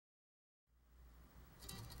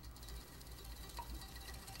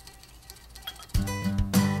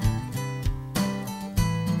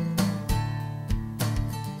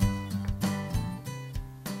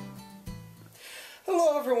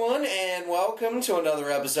Hello everyone, and welcome to another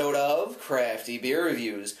episode of Crafty Beer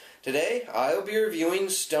Reviews. Today, I'll be reviewing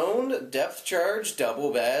Stone Depth Charge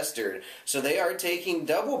Double Bastard. So they are taking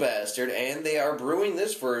Double Bastard, and they are brewing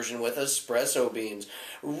this version with espresso beans.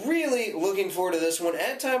 Really looking forward to this one.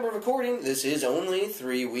 At time of recording, this is only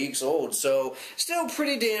 3 weeks old, so still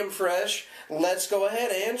pretty damn fresh. Let's go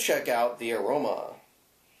ahead and check out the aroma.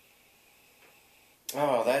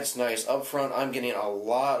 Oh, that's nice. Up front, I'm getting a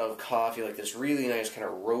lot of coffee, like this really nice kind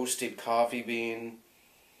of roasted coffee bean.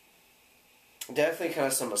 Definitely kind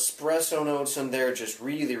of some espresso notes in there, just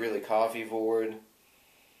really, really coffee forward.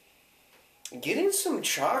 Getting some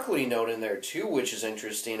chocolatey note in there too, which is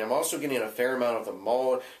interesting. I'm also getting a fair amount of the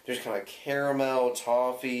malt. There's kind of caramel,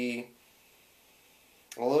 toffee,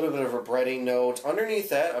 a little bit of a breading note. Underneath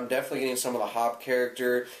that, I'm definitely getting some of the hop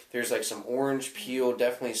character. There's like some orange peel,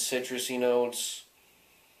 definitely citrusy notes.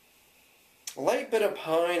 A light bit of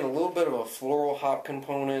pine, a little bit of a floral hop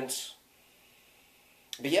component.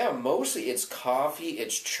 But yeah, mostly it's coffee,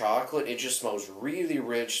 it's chocolate, it just smells really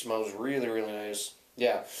rich, smells really, really nice.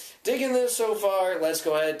 Yeah, digging this so far. Let's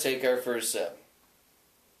go ahead and take our first sip.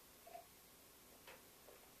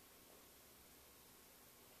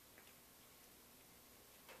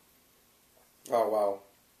 Oh, wow.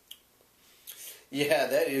 Yeah,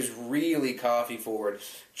 that is really coffee forward.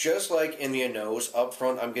 Just like in the nose, up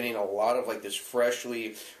front I'm getting a lot of like this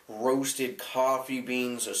freshly roasted coffee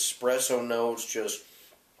beans, espresso notes, just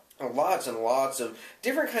lots and lots of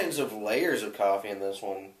different kinds of layers of coffee in this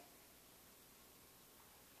one.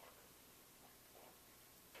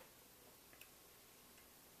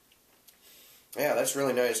 Yeah, that's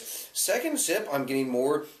really nice. Second sip, I'm getting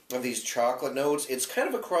more of these chocolate notes. It's kind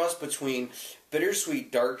of a cross between bittersweet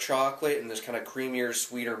dark chocolate and this kind of creamier,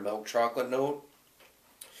 sweeter milk chocolate note.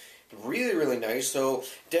 Really, really nice, though.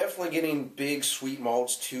 Definitely getting big sweet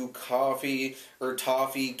malts too. Coffee, or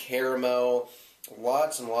toffee, caramel,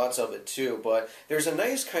 lots and lots of it too. But there's a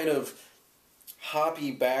nice kind of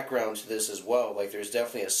hoppy background to this as well. Like there's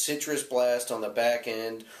definitely a citrus blast on the back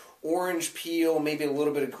end. Orange peel, maybe a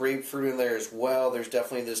little bit of grapefruit in there as well. There's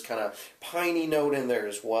definitely this kind of piney note in there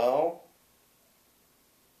as well.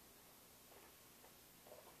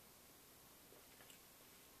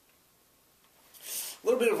 A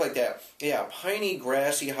little bit of like that, yeah, piney,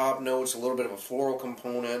 grassy hop notes, a little bit of a floral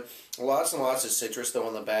component. Lots and lots of citrus though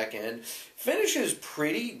on the back end. Finish is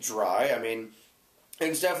pretty dry. I mean,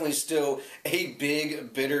 it's definitely still a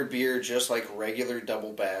big, bitter beer, just like regular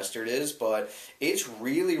Double Bastard is, but it's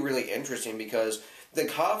really, really interesting because the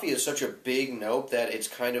coffee is such a big note that it's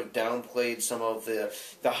kind of downplayed some of the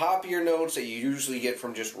hoppier notes that you usually get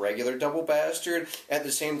from just regular Double Bastard. At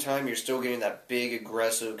the same time, you're still getting that big,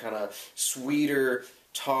 aggressive, kind of sweeter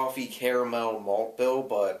toffee caramel malt bill,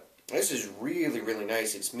 but this is really, really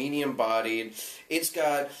nice. It's medium-bodied. It's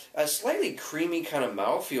got a slightly creamy kind of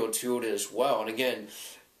mouthfeel to it as well. And again,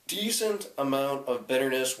 decent amount of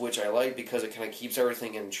bitterness, which I like because it kind of keeps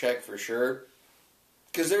everything in check for sure.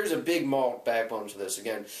 Because there's a big malt backbone to this.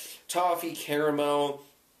 Again, toffee, caramel,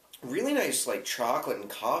 really nice like chocolate and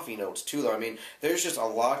coffee notes too, though. I mean, there's just a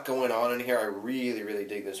lot going on in here. I really, really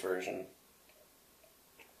dig this version.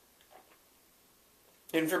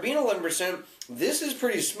 And for being 11%, this is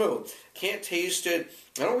pretty smooth. Can't taste it.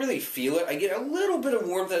 I don't really feel it. I get a little bit of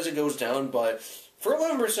warmth as it goes down, but for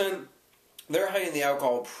 11%, they're hiding the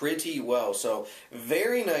alcohol pretty well. So,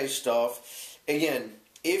 very nice stuff. Again,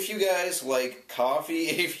 if you guys like coffee,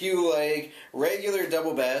 if you like regular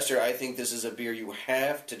Double Bastard, I think this is a beer you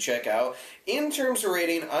have to check out. In terms of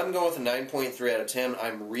rating, I'm going with a 9.3 out of 10.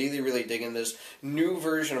 I'm really, really digging this new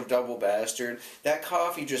version of Double Bastard. That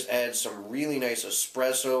coffee just adds some really nice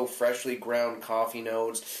espresso, freshly ground coffee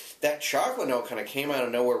notes. That chocolate note kind of came out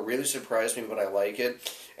of nowhere, really surprised me, but I like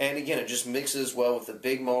it. And again, it just mixes well with the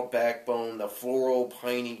big malt backbone, the floral,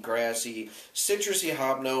 piney, grassy, citrusy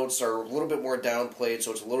hop notes are a little bit more downplayed,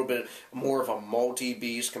 so it's a little bit more of a malty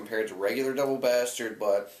beast compared to regular Double Bastard,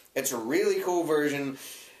 but it's a really cool version.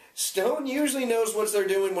 Stone usually knows what they're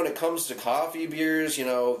doing when it comes to coffee beers, you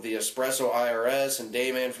know, the Espresso IRS and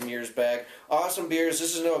Dayman from years back. Awesome beers,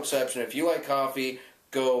 this is no exception. If you like coffee,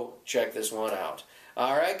 go check this one out.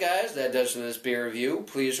 Alright guys, that does for this beer review.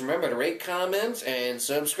 Please remember to rate, comment, and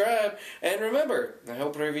subscribe. And remember, I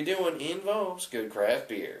hope whatever you're doing involves good craft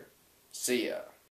beer. See ya.